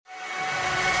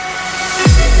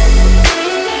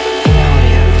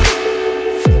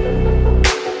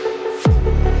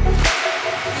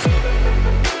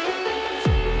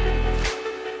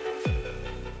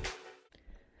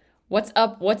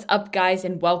What's up, guys,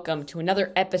 and welcome to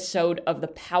another episode of the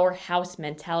Powerhouse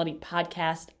Mentality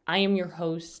Podcast. I am your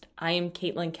host. I am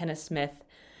Caitlin Kenneth Smith.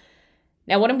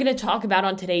 Now, what I'm going to talk about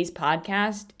on today's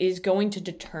podcast is going to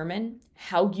determine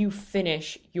how you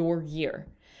finish your year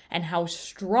and how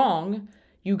strong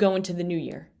you go into the new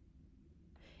year.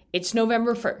 It's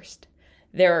November 1st.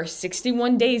 There are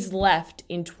 61 days left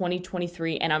in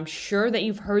 2023, and I'm sure that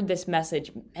you've heard this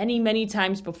message many, many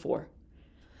times before.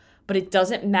 But it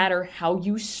doesn't matter how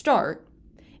you start.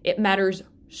 It matters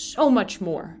so much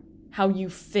more how you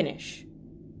finish.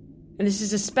 And this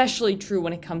is especially true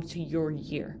when it comes to your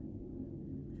year.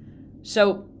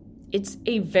 So it's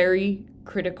a very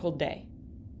critical day.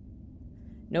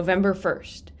 November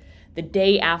 1st, the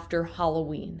day after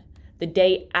Halloween, the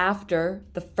day after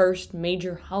the first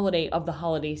major holiday of the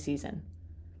holiday season.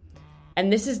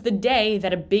 And this is the day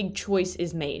that a big choice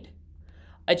is made.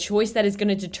 A choice that is going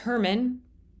to determine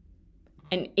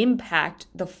and impact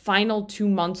the final 2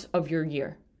 months of your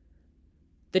year.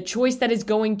 The choice that is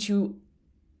going to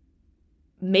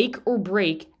make or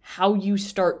break how you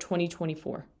start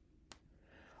 2024.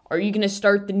 Are you going to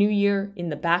start the new year in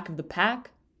the back of the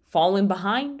pack, falling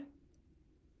behind?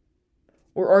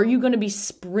 Or are you going to be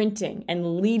sprinting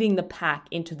and leading the pack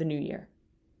into the new year?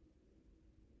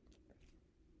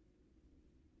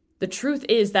 The truth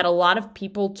is that a lot of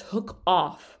people took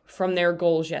off from their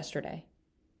goals yesterday.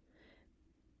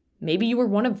 Maybe you were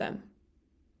one of them.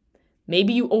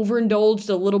 Maybe you overindulged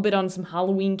a little bit on some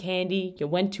Halloween candy. You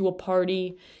went to a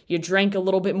party. You drank a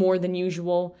little bit more than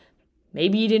usual.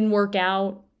 Maybe you didn't work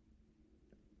out.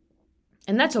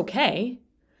 And that's okay,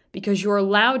 because you're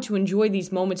allowed to enjoy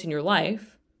these moments in your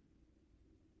life.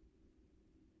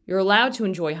 You're allowed to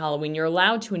enjoy Halloween. You're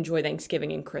allowed to enjoy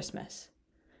Thanksgiving and Christmas.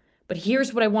 But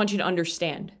here's what I want you to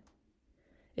understand,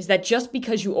 is that just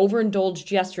because you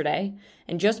overindulged yesterday,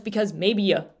 and just because maybe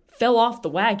you fell off the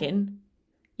wagon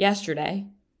yesterday,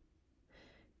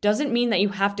 doesn't mean that you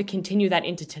have to continue that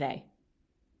into today.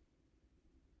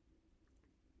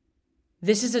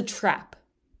 This is a trap.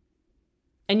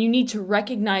 And you need to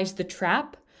recognize the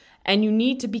trap, and you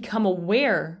need to become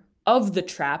aware of the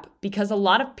trap, because a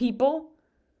lot of people,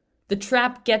 the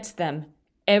trap gets them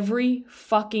every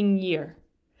fucking year.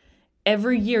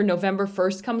 Every year, November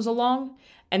 1st comes along,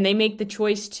 and they make the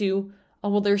choice to, oh,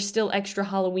 well, there's still extra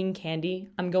Halloween candy.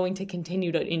 I'm going to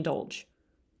continue to indulge.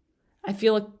 I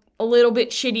feel a little bit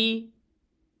shitty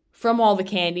from all the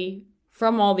candy,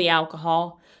 from all the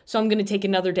alcohol, so I'm going to take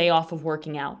another day off of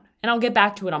working out, and I'll get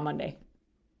back to it on Monday.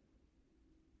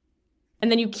 And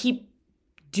then you keep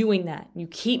doing that. You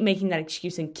keep making that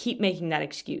excuse and keep making that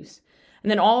excuse.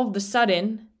 And then all of a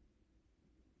sudden,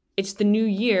 it's the new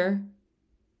year,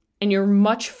 and you're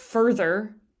much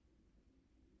further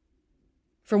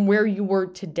from where you were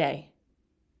today.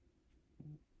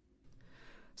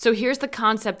 So here's the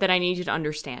concept that I need you to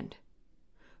understand.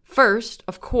 First,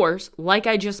 of course, like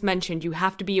I just mentioned, you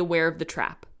have to be aware of the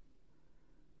trap.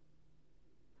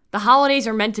 The holidays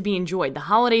are meant to be enjoyed. The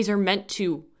holidays are meant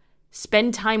to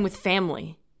spend time with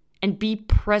family and be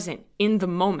present in the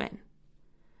moment.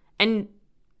 And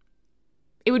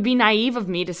it would be naive of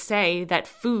me to say that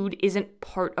food isn't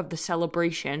part of the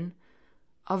celebration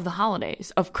of the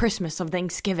holidays, of Christmas, of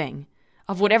Thanksgiving,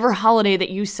 of whatever holiday that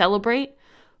you celebrate.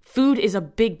 Food is a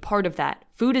big part of that.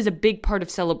 Food is a big part of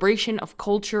celebration, of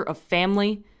culture, of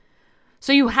family.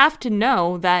 So you have to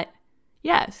know that,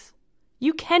 yes,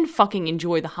 you can fucking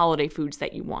enjoy the holiday foods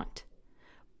that you want.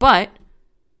 But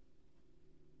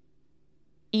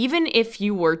even if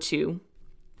you were to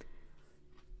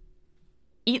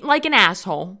eat like an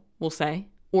asshole, we'll say,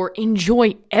 or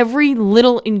enjoy every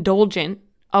little indulgent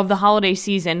of the holiday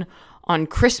season on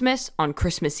Christmas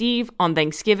Eve, on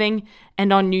Thanksgiving,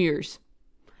 and on New Year's.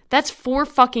 That's 4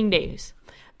 fucking days.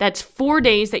 That's 4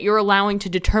 days that you're allowing to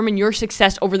determine your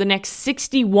success over the next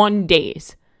 61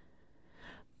 days.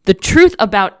 The truth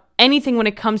about anything when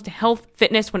it comes to health,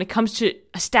 fitness, when it comes to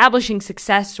establishing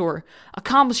success or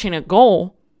accomplishing a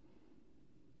goal,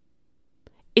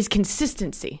 is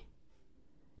consistency,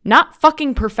 not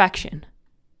fucking perfection.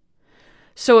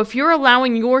 So if you're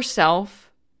allowing yourself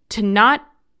to not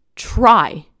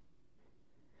try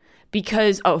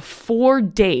because of 4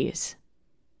 days,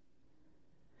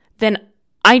 then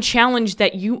I challenge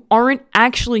that you aren't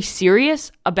actually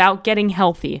serious about getting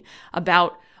healthy,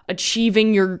 about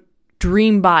achieving your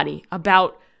dream body,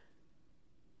 about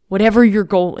whatever your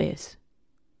goal is.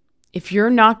 If you're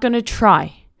not going to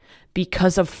try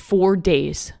because of 4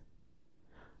 days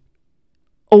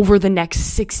over the next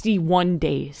 61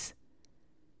 days,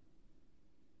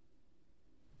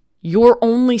 you're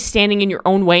only standing in your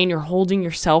own way and you're holding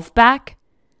yourself back.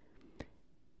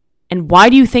 And why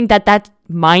do you think that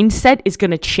mindset is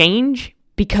going to change?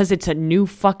 Because it's a new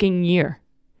fucking year.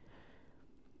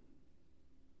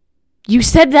 You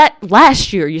said that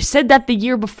last year. You said that the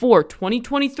year before.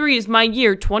 2023 is my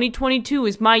year. 2022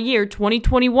 is my year.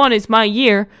 2021 is my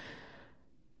year.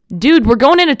 Dude, we're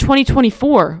going into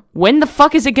 2024. When the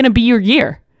fuck is it going to be your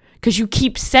year? Because you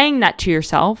keep saying that to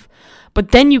yourself,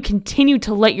 but then you continue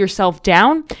to let yourself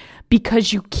down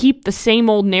because you keep the same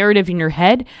old narrative in your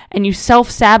head and you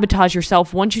self-sabotage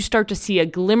yourself once you start to see a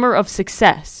glimmer of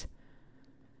success.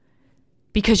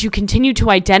 Because you continue to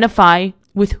identify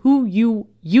with who you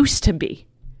used to be.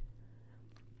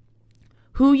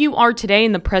 Who you are today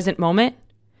in the present moment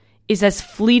is as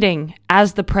fleeting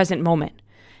as the present moment.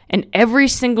 And every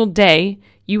single day,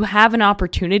 you have an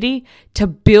opportunity to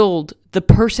build the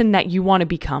person that you want to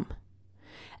become.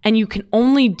 And you can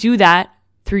only do that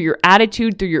through your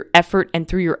attitude, through your effort, and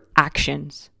through your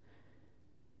actions.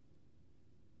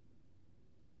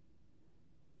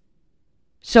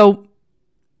 So,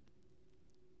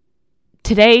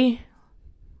 today,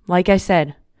 like I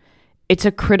said, it's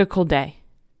a critical day.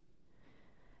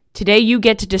 Today, you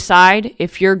get to decide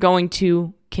if you're going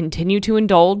to continue to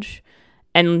indulge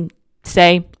and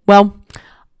say, well,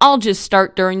 I'll just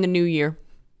start during the new year.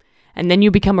 And then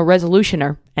you become a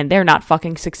resolutioner and they're not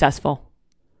fucking successful.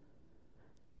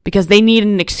 Because they need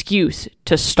an excuse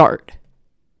to start.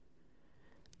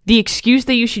 The excuse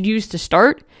that you should use to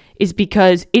start is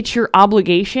because it's your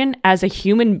obligation as a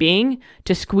human being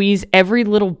to squeeze every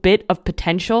little bit of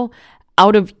potential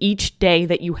out of each day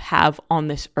that you have on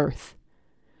this earth.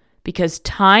 Because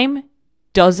time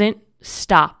doesn't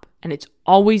stop and it's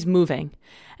always moving.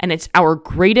 And it's our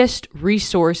greatest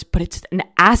resource, but it's an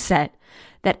asset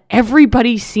that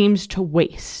everybody seems to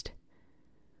waste.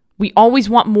 We always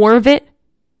want more of it,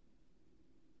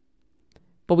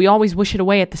 but we always wish it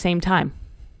away at the same time.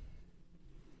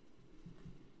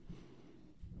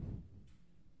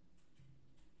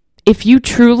 If you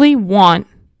truly want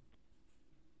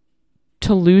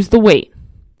to lose the weight,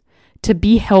 to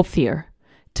be healthier,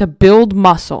 to build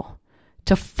muscle,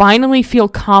 to finally feel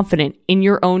confident in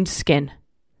your own skin,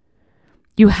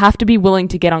 you have to be willing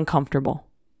to get uncomfortable.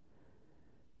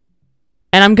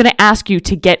 And I'm going to ask you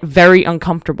to get very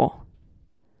uncomfortable.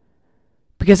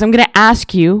 Because I'm going to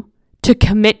ask you to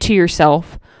commit to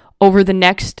yourself over the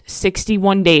next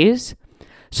 61 days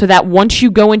so that once you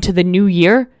go into the new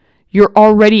year, you're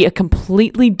already a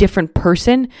completely different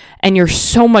person and you're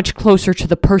so much closer to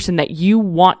the person that you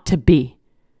want to be.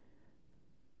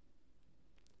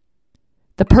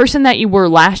 The person that you were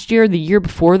last year, the year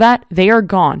before that, they are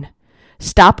gone.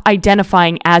 Stop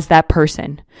identifying as that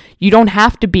person. You don't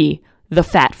have to be the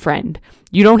fat friend.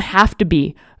 You don't have to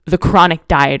be the chronic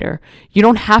dieter. You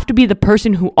don't have to be the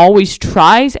person who always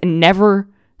tries and never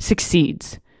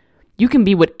succeeds. You can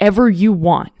be whatever you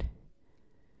want.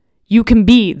 You can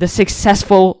be the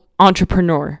successful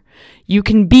entrepreneur. You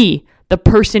can be the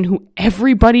person who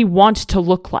everybody wants to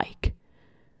look like.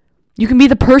 You can be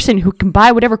the person who can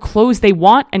buy whatever clothes they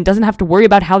want and doesn't have to worry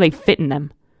about how they fit in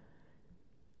them.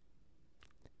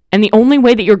 And the only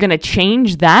way that you're going to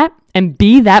change that and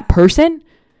be that person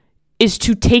is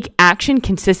to take action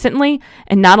consistently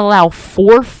and not allow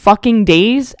 4 fucking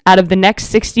days out of the next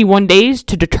 61 days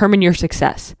to determine your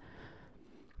success.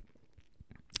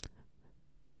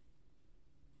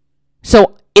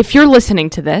 So if you're listening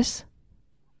to this,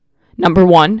 number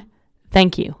one,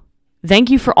 thank you. Thank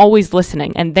you for always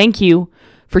listening, and thank you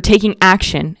for taking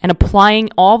action and applying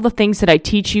all the things that I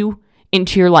teach you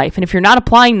into your life. And if you're not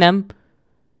applying them,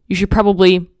 you should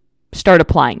probably start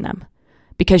applying them,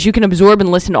 because you can absorb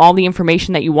and listen to all the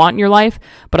information that you want in your life,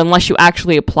 but unless you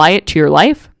actually apply it to your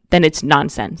life, then it's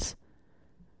nonsense.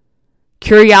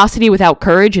 Curiosity without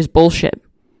courage is bullshit.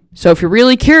 So if you're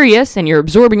really curious and you're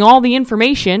absorbing all the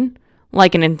information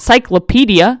like an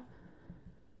encyclopedia,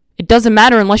 it doesn't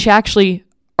matter unless you actually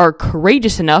are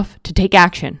courageous enough to take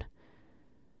action.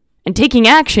 And taking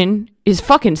action is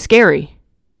fucking scary.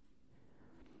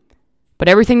 But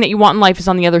everything that you want in life is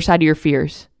on the other side of your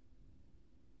fears.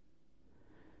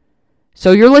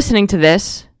 So you're listening to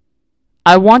this.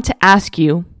 I want to ask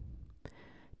you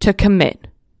to commit.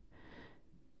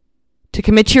 To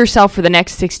commit to yourself for the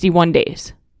next 61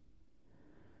 days.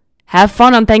 Have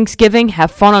fun on Thanksgiving.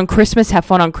 Have fun on Christmas. Have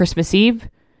fun on Christmas Eve.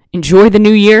 Enjoy the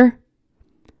new year.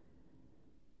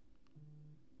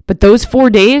 But those 4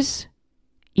 days,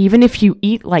 even if you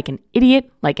eat like an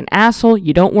idiot, like an asshole,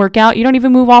 you don't work out, you don't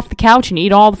even move off the couch and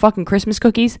eat all the fucking Christmas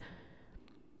cookies,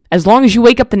 as long as you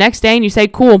wake up the next day and you say,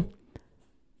 cool,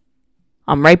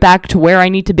 I'm right back to where I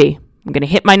need to be. I'm going to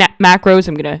hit my macros.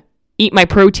 I'm going to eat my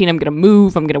protein. I'm going to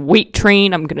move. I'm going to weight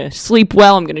train. I'm going to sleep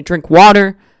well. I'm going to drink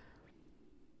water.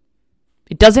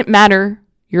 It doesn't matter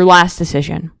your last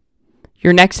decision.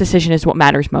 Your next decision is what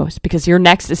matters most, because your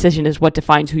next decision is what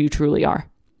defines who you truly are.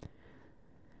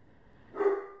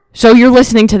 So you're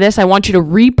listening to this. I want you to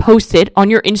repost it on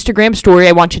your Instagram story.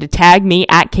 I want you to tag me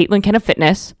at Caitlin Kenna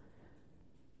Fitness.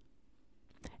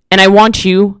 And I want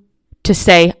you to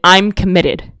say, I'm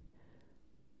committed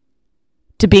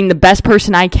to being the best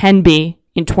person I can be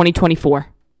in 2024.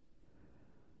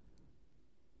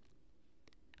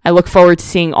 I look forward to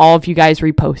seeing all of you guys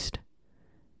repost.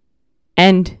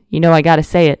 And, I got to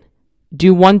say it.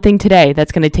 Do one thing today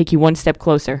that's going to take you one step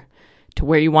closer to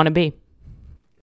where you want to be.